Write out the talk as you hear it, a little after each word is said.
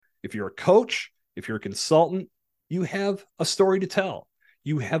If you're a coach, if you're a consultant, you have a story to tell.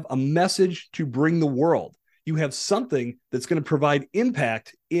 You have a message to bring the world. You have something that's going to provide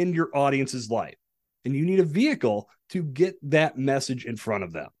impact in your audience's life. And you need a vehicle to get that message in front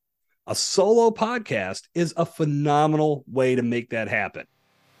of them. A solo podcast is a phenomenal way to make that happen.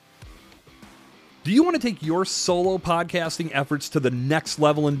 Do you want to take your solo podcasting efforts to the next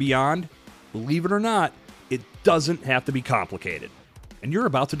level and beyond? Believe it or not, it doesn't have to be complicated. And you're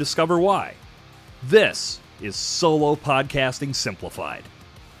about to discover why. This is Solo Podcasting Simplified.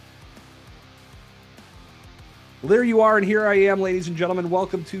 Well, there you are, and here I am, ladies and gentlemen.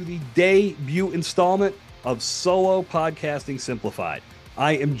 Welcome to the debut installment of Solo Podcasting Simplified.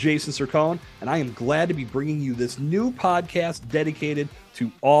 I am Jason Sircone, and I am glad to be bringing you this new podcast dedicated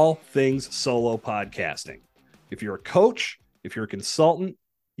to all things solo podcasting. If you're a coach, if you're a consultant,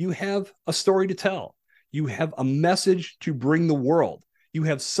 you have a story to tell. You have a message to bring the world. You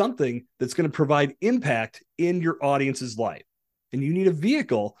have something that's going to provide impact in your audience's life. And you need a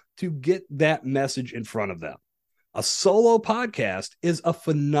vehicle to get that message in front of them. A solo podcast is a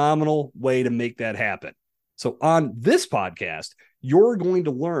phenomenal way to make that happen. So on this podcast, you're going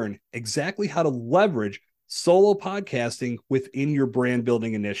to learn exactly how to leverage solo podcasting within your brand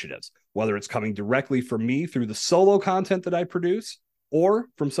building initiatives, whether it's coming directly from me through the solo content that I produce, or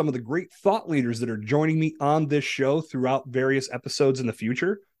from some of the great thought leaders that are joining me on this show throughout various episodes in the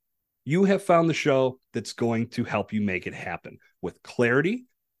future. You have found the show that's going to help you make it happen with clarity,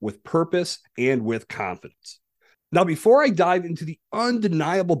 with purpose, and with confidence. Now, before I dive into the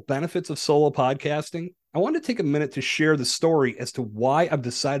undeniable benefits of solo podcasting, I want to take a minute to share the story as to why I've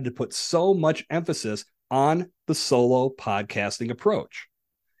decided to put so much emphasis on the solo podcasting approach.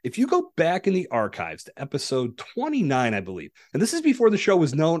 If you go back in the archives to episode 29, I believe, and this is before the show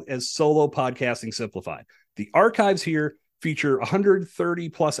was known as Solo Podcasting Simplified. The archives here feature 130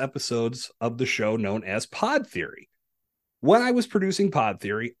 plus episodes of the show known as Pod Theory. When I was producing Pod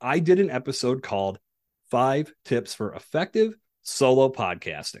Theory, I did an episode called 5 Tips for Effective Solo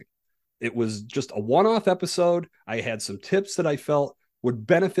Podcasting. It was just a one-off episode. I had some tips that I felt would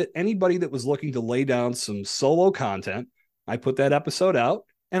benefit anybody that was looking to lay down some solo content. I put that episode out.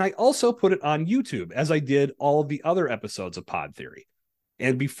 And I also put it on YouTube, as I did all of the other episodes of Pod Theory.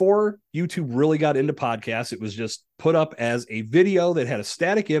 And before YouTube really got into podcasts, it was just put up as a video that had a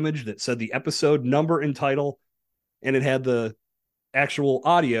static image that said the episode number and title, and it had the actual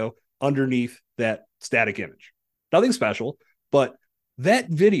audio underneath that static image. Nothing special, but that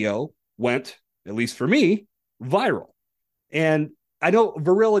video went, at least for me, viral. And I know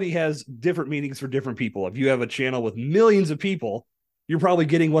virility has different meanings for different people. If you have a channel with millions of people, you're probably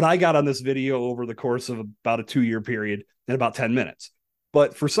getting what I got on this video over the course of about a 2-year period in about 10 minutes.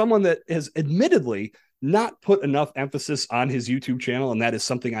 But for someone that has admittedly not put enough emphasis on his YouTube channel, and that is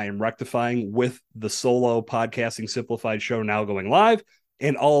something I am rectifying with the Solo Podcasting Simplified show now going live,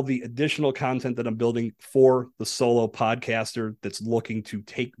 and all the additional content that I'm building for the solo podcaster that's looking to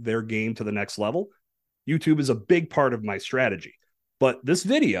take their game to the next level. YouTube is a big part of my strategy. But this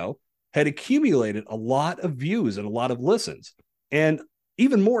video had accumulated a lot of views and a lot of listens. And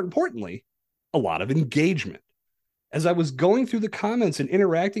even more importantly, a lot of engagement. As I was going through the comments and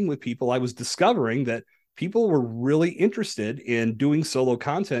interacting with people, I was discovering that people were really interested in doing solo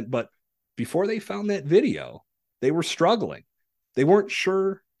content, but before they found that video, they were struggling. They weren't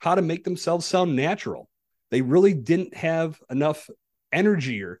sure how to make themselves sound natural. They really didn't have enough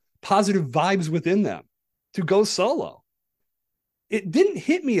energy or positive vibes within them to go solo. It didn't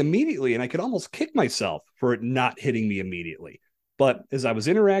hit me immediately, and I could almost kick myself for it not hitting me immediately. But as I was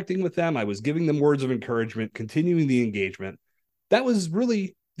interacting with them, I was giving them words of encouragement, continuing the engagement. That was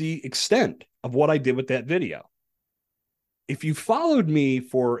really the extent of what I did with that video. If you followed me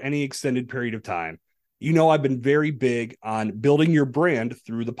for any extended period of time, you know I've been very big on building your brand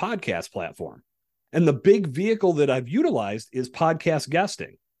through the podcast platform. And the big vehicle that I've utilized is podcast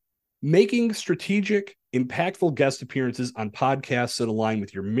guesting. Making strategic, impactful guest appearances on podcasts that align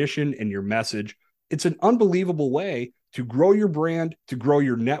with your mission and your message. It's an unbelievable way to grow your brand, to grow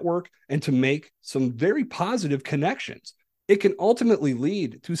your network, and to make some very positive connections. It can ultimately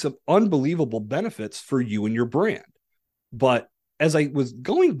lead to some unbelievable benefits for you and your brand. But as I was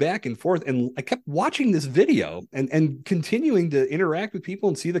going back and forth, and I kept watching this video and continuing to interact with people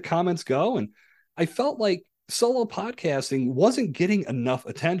and see the comments go, and I felt like solo podcasting wasn't getting enough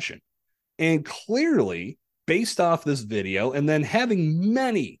attention. And clearly, based off this video, and then having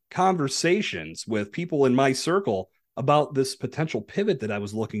many conversations with people in my circle about this potential pivot that I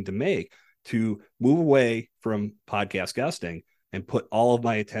was looking to make to move away from podcast guesting and put all of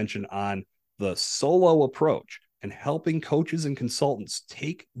my attention on the solo approach, and helping coaches and consultants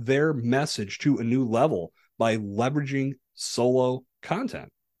take their message to a new level by leveraging solo content.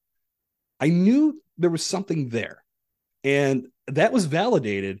 I knew there was something there, and that was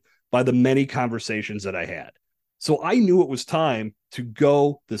validated by the many conversations that I had. So I knew it was time to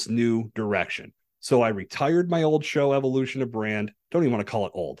go this new direction. So I retired my old show, Evolution of Brand. Don't even want to call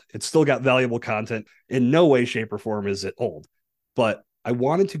it old. It's still got valuable content. In no way, shape, or form is it old. But I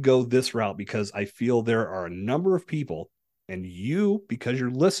wanted to go this route because I feel there are a number of people, and you, because you're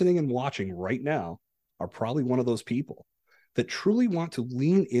listening and watching right now, are probably one of those people that truly want to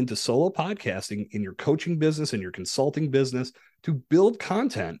lean into solo podcasting in your coaching business and your consulting business to build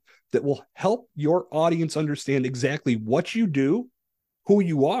content that will help your audience understand exactly what you do, who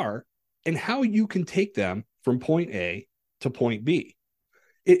you are, and how you can take them from point A to point B.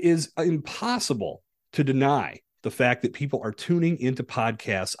 It is impossible to deny the fact that people are tuning into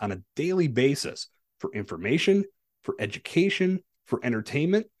podcasts on a daily basis for information, for education, for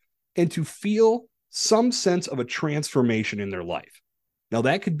entertainment, and to feel some sense of a transformation in their life. Now,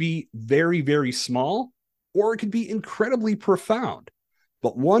 that could be very, very small, or it could be incredibly profound.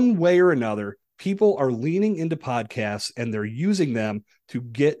 But one way or another, people are leaning into podcasts and they're using them to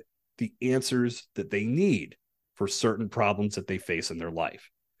get the answers that they need for certain problems that they face in their life.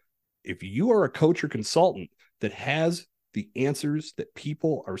 If you are a coach or consultant that has the answers that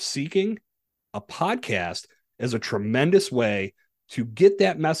people are seeking, a podcast is a tremendous way to get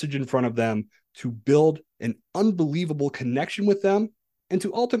that message in front of them, to build an unbelievable connection with them, and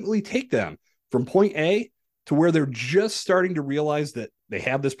to ultimately take them from point A to where they're just starting to realize that they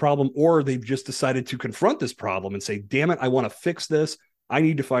have this problem, or they've just decided to confront this problem and say, damn it, I want to fix this. I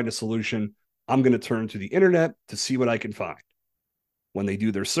need to find a solution. I'm going to turn to the internet to see what I can find. When they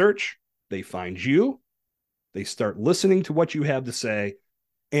do their search, they find you. They start listening to what you have to say.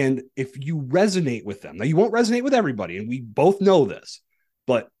 And if you resonate with them, now you won't resonate with everybody, and we both know this,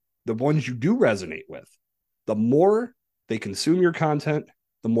 but the ones you do resonate with, the more they consume your content,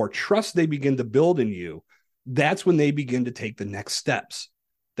 the more trust they begin to build in you. That's when they begin to take the next steps.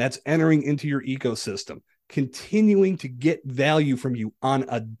 That's entering into your ecosystem, continuing to get value from you on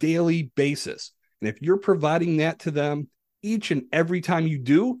a daily basis. And if you're providing that to them each and every time you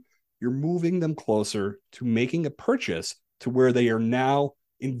do, you're moving them closer to making a purchase to where they are now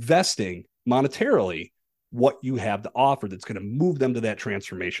investing monetarily what you have to offer that's going to move them to that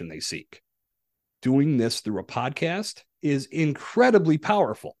transformation they seek. Doing this through a podcast is incredibly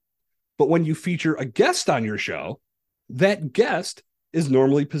powerful. But when you feature a guest on your show, that guest is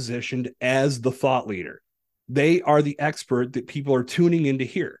normally positioned as the thought leader. They are the expert that people are tuning in to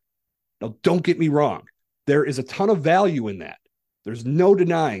hear. Now, don't get me wrong. There is a ton of value in that. There's no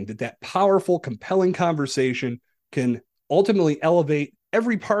denying that that powerful, compelling conversation can ultimately elevate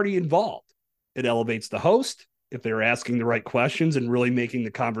every party involved. It elevates the host if they're asking the right questions and really making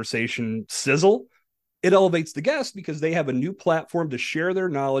the conversation sizzle. It elevates the guest because they have a new platform to share their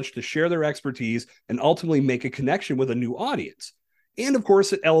knowledge, to share their expertise, and ultimately make a connection with a new audience. And of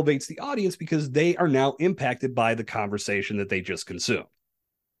course, it elevates the audience because they are now impacted by the conversation that they just consumed.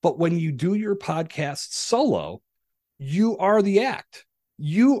 But when you do your podcast solo, you are the act.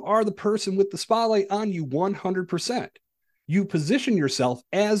 You are the person with the spotlight on you 100%. You position yourself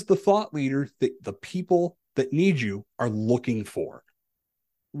as the thought leader that the people that need you are looking for.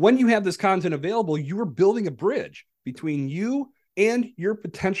 When you have this content available, you are building a bridge between you and your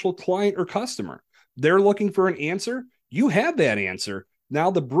potential client or customer. They're looking for an answer. You have that answer. Now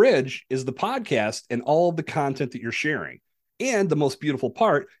the bridge is the podcast and all of the content that you're sharing. And the most beautiful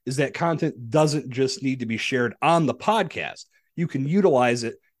part is that content doesn't just need to be shared on the podcast. You can utilize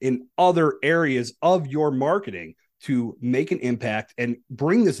it in other areas of your marketing to make an impact and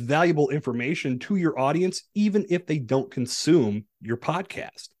bring this valuable information to your audience, even if they don't consume your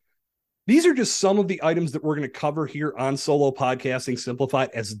podcast. These are just some of the items that we're going to cover here on Solo Podcasting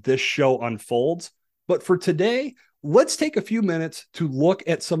Simplified as this show unfolds. But for today, let's take a few minutes to look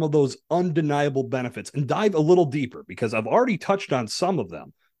at some of those undeniable benefits and dive a little deeper, because I've already touched on some of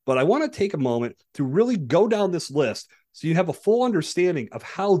them, but I want to take a moment to really go down this list so you have a full understanding of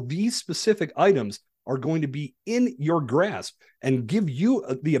how these specific items are going to be in your grasp and give you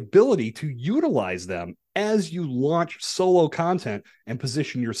the ability to utilize them as you launch solo content and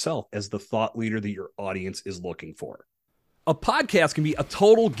position yourself as the thought leader that your audience is looking for. A podcast can be a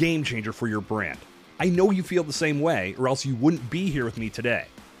total game changer for your brand. I know you feel the same way, or else you wouldn't be here with me today.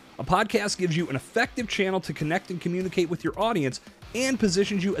 A podcast gives you an effective channel to connect and communicate with your audience and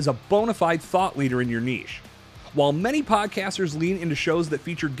positions you as a bona fide thought leader in your niche. While many podcasters lean into shows that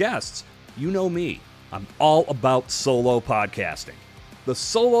feature guests, you know me. I'm all about solo podcasting. The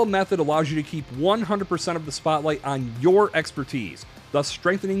solo method allows you to keep 100% of the spotlight on your expertise, thus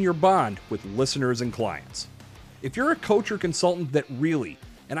strengthening your bond with listeners and clients. If you're a coach or consultant that really,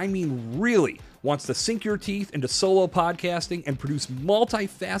 and I mean really, wants to sink your teeth into solo podcasting and produce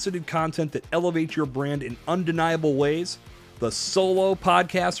multifaceted content that elevates your brand in undeniable ways, the Solo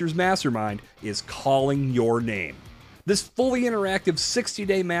Podcasters Mastermind is calling your name. This fully interactive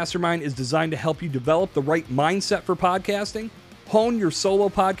 60-day mastermind is designed to help you develop the right mindset for podcasting, hone your solo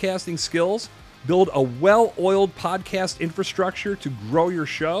podcasting skills, build a well-oiled podcast infrastructure to grow your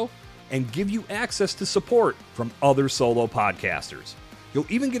show, and give you access to support from other solo podcasters. You'll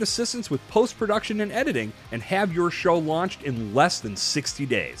even get assistance with post-production and editing and have your show launched in less than 60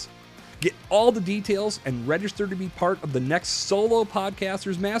 days. Get all the details and register to be part of the next Solo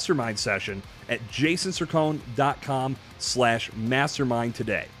Podcasters Mastermind session at jasonsircone.com/mastermind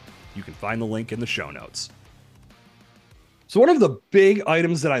today. You can find the link in the show notes. So one of the big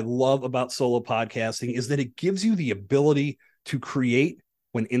items that I love about solo podcasting is that it gives you the ability to create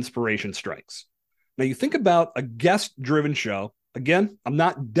when inspiration strikes. Now you think about a guest-driven show. Again, I'm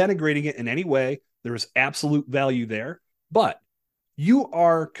not denigrating it in any way. There is absolute value there, but you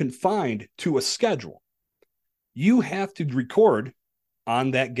are confined to a schedule. You have to record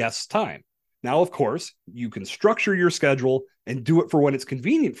on that guest's time. Now, of course, you can structure your schedule and do it for when it's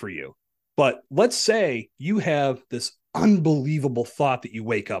convenient for you. But let's say you have this unbelievable thought that you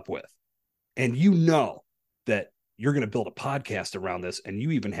wake up with, and you know that you're going to build a podcast around this, and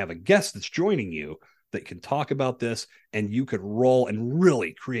you even have a guest that's joining you that can talk about this, and you could roll and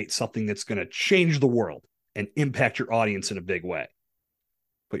really create something that's going to change the world and impact your audience in a big way.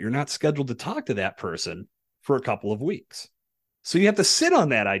 But you're not scheduled to talk to that person for a couple of weeks. So you have to sit on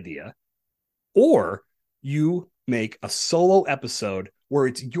that idea, or you make a solo episode where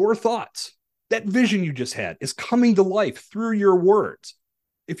it's your thoughts. That vision you just had is coming to life through your words.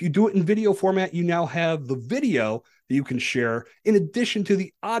 If you do it in video format, you now have the video that you can share in addition to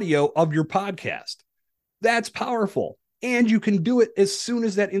the audio of your podcast. That's powerful. And you can do it as soon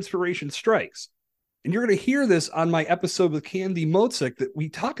as that inspiration strikes. And you're going to hear this on my episode with Candy Motzik that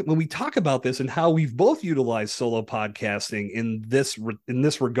when we talk about this and how we've both utilized solo podcasting in this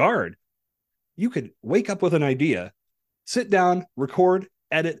regard. You could wake up with an idea, sit down, record,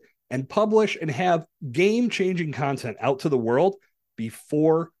 edit, and publish and have game-changing content out to the world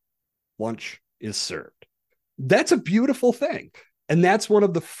before lunch is served. That's a beautiful thing. And that's one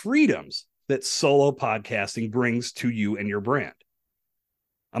of the freedoms that solo podcasting brings to you and your brand.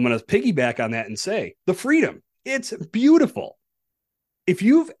 I'm going to piggyback on that and say the freedom. It's beautiful. If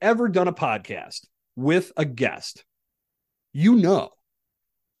you've ever done a podcast with a guest, you know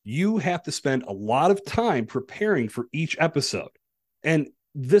you have to spend a lot of time preparing for each episode. And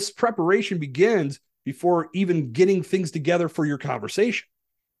this preparation begins before even getting things together for your conversation.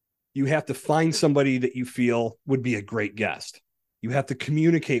 You have to find somebody that you feel would be a great guest. You have to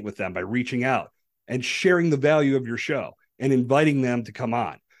communicate with them by reaching out and sharing the value of your show and inviting them to come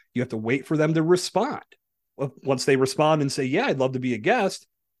on. You have to wait for them to respond. Once they respond and say, yeah, I'd love to be a guest,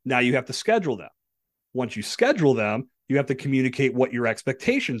 now you have to schedule them. Once you schedule them, you have to communicate what your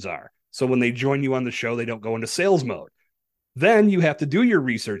expectations are. So when they join you on the show, they don't go into sales mode. Then you have to do your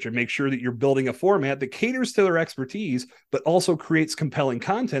research and make sure that you're building a format that caters to their expertise, but also creates compelling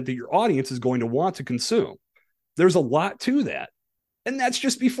content that your audience is going to want to consume. There's a lot to that. And that's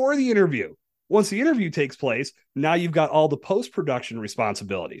just before the interview. Once the interview takes place, now you've got all the post-production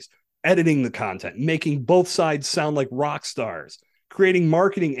responsibilities, editing the content, making both sides sound like rock stars, creating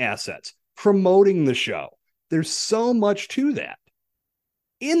marketing assets, promoting the show. There's so much to that.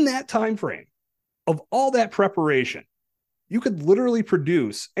 In that time frame of all that preparation, you could literally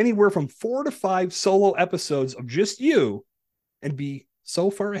produce anywhere from 4 to 5 solo episodes of just you and be so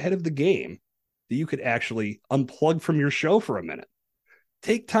far ahead of the game that you could actually unplug from your show for a minute.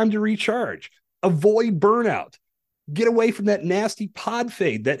 Take time to recharge, avoid burnout, get away from that nasty pod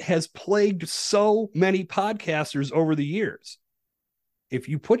fade that has plagued so many podcasters over the years. If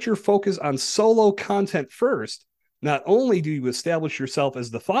you put your focus on solo content first, not only do you establish yourself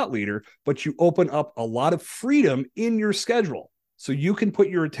as the thought leader, but you open up a lot of freedom in your schedule so you can put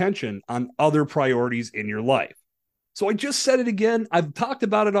your attention on other priorities in your life. So I just said it again. I've talked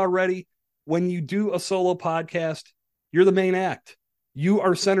about it already. When you do a solo podcast, you're the main act. You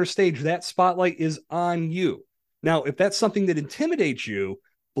are center stage. That spotlight is on you. Now, if that's something that intimidates you,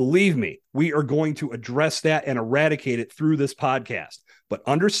 believe me, we are going to address that and eradicate it through this podcast. But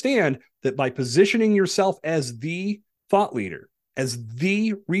understand that by positioning yourself as the thought leader, as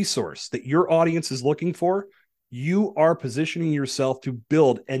the resource that your audience is looking for, you are positioning yourself to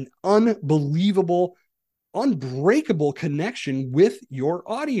build an unbelievable unbreakable connection with your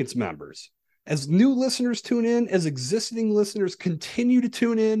audience members. As new listeners tune in, as existing listeners continue to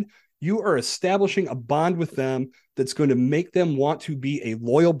tune in, you are establishing a bond with them that's going to make them want to be a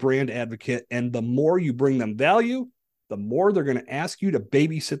loyal brand advocate. And the more you bring them value, the more they're going to ask you to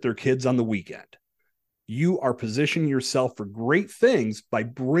babysit their kids on the weekend. You are positioning yourself for great things by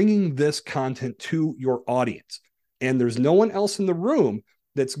bringing this content to your audience. And there's no one else in the room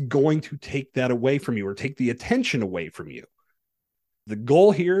that's going to take that away from you or take the attention away from you. The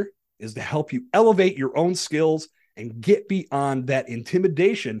goal here is to help you elevate your own skills and get beyond that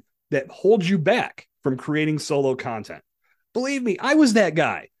intimidation that holds you back from creating solo content. Believe me, I was that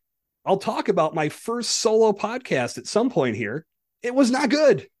guy. I'll talk about my first solo podcast at some point here. It was not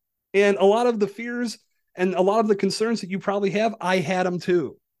good. And a lot of the fears and a lot of the concerns that you probably have, I had them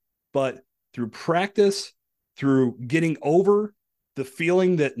too. But through practice, through getting over the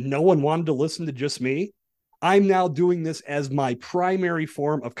feeling that no one wanted to listen to just me, I'm now doing this as my primary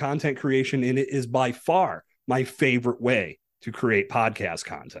form of content creation, and it is by far my favorite way to create podcast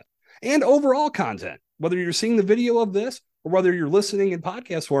content and overall content. Whether you're seeing the video of this or whether you're listening in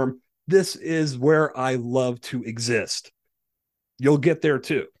podcast form, this is where I love to exist. You'll get there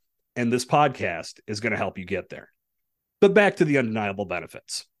too, and this podcast is going to help you get there. But back to the undeniable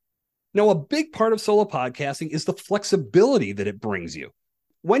benefits. Now, a big part of solo podcasting is the flexibility that it brings you.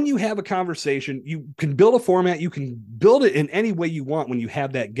 When you have a conversation, you can build a format, you can build it in any way you want when you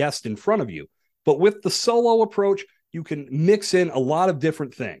have that guest in front of you. But with the solo approach, you can mix in a lot of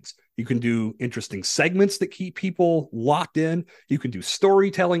different things. You can do interesting segments that keep people locked in. You can do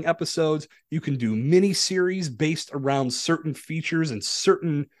storytelling episodes. You can do mini series based around certain features and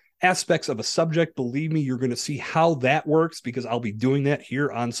certain aspects of a subject. Believe me, you're going to see how that works because I'll be doing that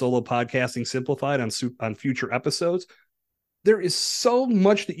here on Solo Podcasting Simplified on future episodes. There is so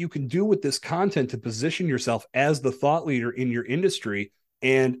much that you can do with this content to position yourself as the thought leader in your industry,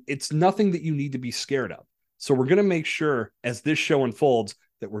 and it's nothing that you need to be scared of. So we're going to make sure as this show unfolds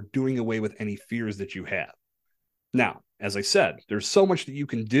that we're doing away with any fears that you have. Now, as I said, there's so much that you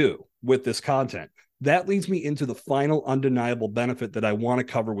can do with this content. That leads me into the final undeniable benefit that I want to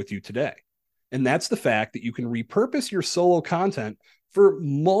cover with you today. And that's the fact that you can repurpose your solo content for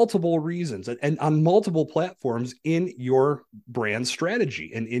multiple reasons and on multiple platforms in your brand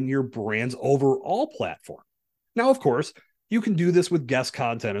strategy and in your brand's overall platform. Now, of course, you can do this with guest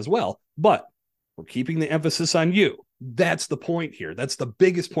content as well, but we're keeping the emphasis on you. That's the point here. That's the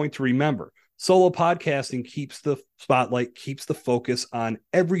biggest point to remember. Solo podcasting keeps the spotlight, keeps the focus on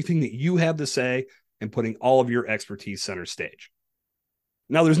everything that you have to say and putting all of your expertise center stage.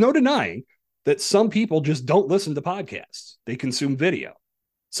 Now, there's no denying that some people just don't listen to podcasts. They consume video.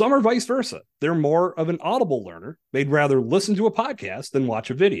 Some are vice versa. They're more of an audible learner. They'd rather listen to a podcast than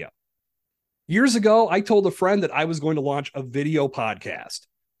watch a video. Years ago, I told a friend that I was going to launch a video podcast.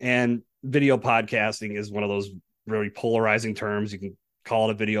 And video podcasting is one of those very polarizing terms. You can call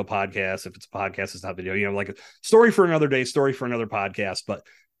it a video podcast. If it's a podcast, it's not video. You know, like a story for another day, story for another podcast. But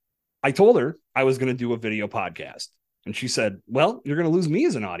I told her I was going to do a video podcast. And she said, well, you're going to lose me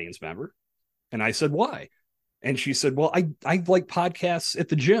as an audience member. And I said, why? And she said, well, I like podcasts at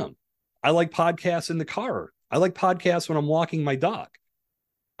the gym. I like podcasts in the car. I like podcasts when I'm walking my dog.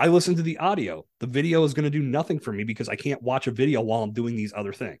 I listen to the audio. The video is going to do nothing for me because I can't watch a video while I'm doing these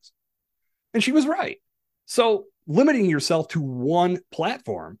other things. And she was right. So limiting yourself to one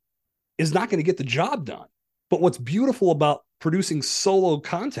platform is not going to get the job done. But what's beautiful about producing solo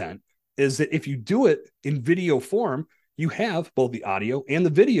content is that if you do it in video form, you have both the audio and the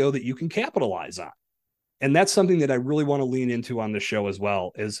video that you can capitalize on. And that's something that I really want to lean into on the show as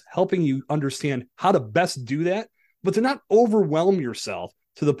well, is helping you understand how to best do that, but to not overwhelm yourself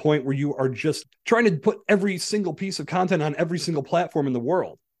to the point where you are just trying to put every single piece of content on every single platform in the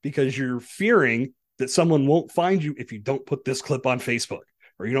world because you're fearing that someone won't find you if you don't put this clip on Facebook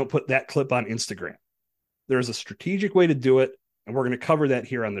or you don't put that clip on Instagram. There's a strategic way to do it, and we're going to cover that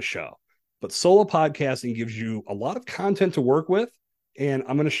here on the show. But solo podcasting gives you a lot of content to work with, and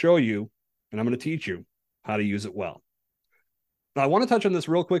I'm going to show you and I'm going to teach you how to use it well. Now, I want to touch on this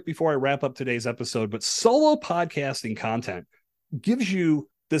real quick before I wrap up today's episode, but solo podcasting content gives you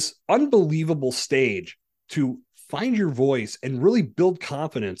this unbelievable stage to find your voice and really build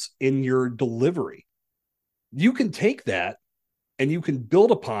confidence in your delivery. You can take that and you can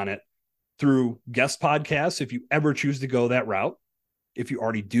build upon it through guest podcasts if you ever choose to go that route. If you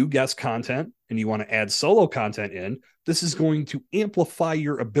already do guest content and you want to add solo content in, this is going to amplify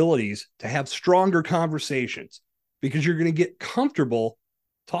your abilities to have stronger conversations because you're going to get comfortable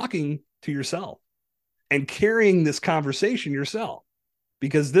talking to yourself and carrying this conversation yourself.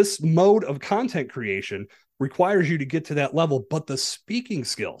 Because this mode of content creation requires you to get to that level, but the speaking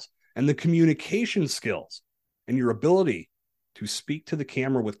skills and the communication skills and your ability to speak to the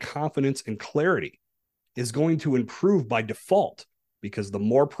camera with confidence and clarity is going to improve by default, because the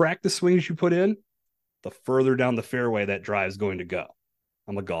more practice swings you put in, the further down the fairway that drive is going to go.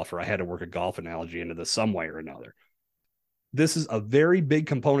 I'm a golfer. I had to work a golf analogy into this some way or another. This is a very big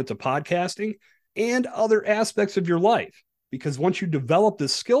component to podcasting and other aspects of your life, because once you develop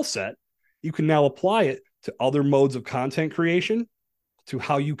this skill set, you can now apply it to other modes of content creation, to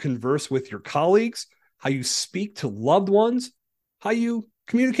how you converse with your colleagues, how you speak to loved ones, how you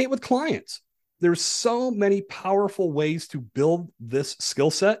communicate with clients. There's so many powerful ways to build this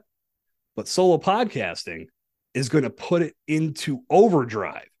skill set, but solo podcasting is going to put it into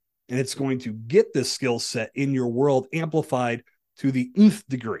overdrive, and it's going to get this skill set in your world amplified to the nth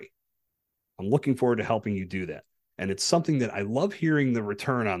degree. I'm looking forward to helping you do that. And it's something that I love hearing the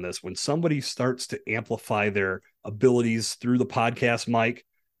return on this, when somebody starts to amplify their abilities through the podcast mic,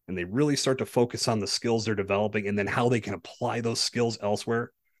 and they really start to focus on the skills they're developing and then how they can apply those skills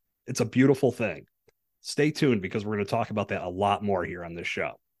elsewhere. It's a beautiful thing. Stay tuned, because we're going to talk about that a lot more here on this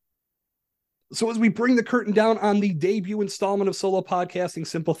show. So as we bring the curtain down on the debut installment of Solo Podcasting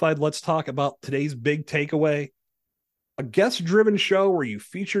Simplified, let's talk about today's big takeaway. A guest-driven show where you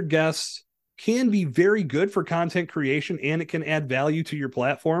feature guests can be very good for content creation, and it can add value to your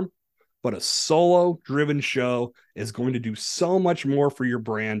platform. But a solo-driven show is going to do so much more for your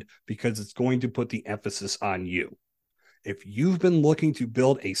brand, because it's going to put the emphasis on you. If you've been looking to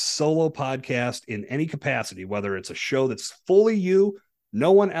build a solo podcast in any capacity, whether it's a show that's fully you,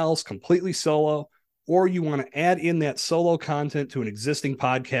 no one else, completely solo, or you want to add in that solo content to an existing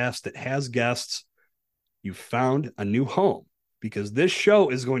podcast that has guests, you've found a new home, because this show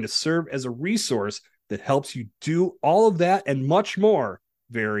is going to serve as a resource that helps you do all of that and much more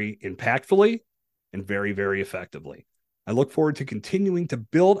very impactfully and very, very effectively. I look forward to continuing to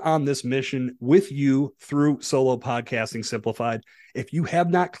build on this mission with you through Solo Podcasting Simplified. If you have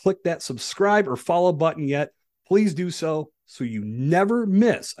not clicked that subscribe or follow button yet, please do so you never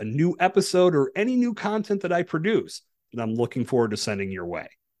miss a new episode or any new content that I produce that I'm looking forward to sending your way.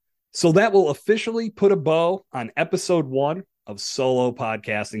 So that will officially put a bow on episode 1 of Solo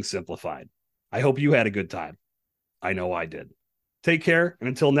Podcasting Simplified. I hope you had a good time. I know I did. Take care, and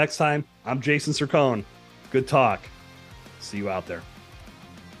until next time, I'm Jason Sircone. Good talk. See you out there.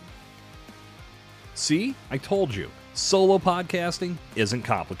 See, I told you, solo podcasting isn't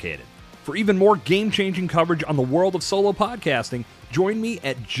complicated. For even more game-changing coverage on the world of solo podcasting, join me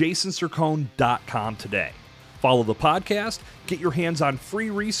at jasonsircone.com today. Follow the podcast, get your hands on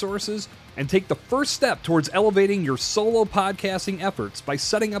free resources, and take the first step towards elevating your solo podcasting efforts by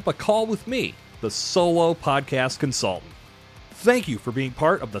setting up a call with me, the Solo Podcast Consultant. Thank you for being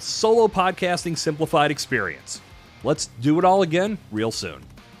part of the Solo Podcasting Simplified experience. Let's do it all again real soon.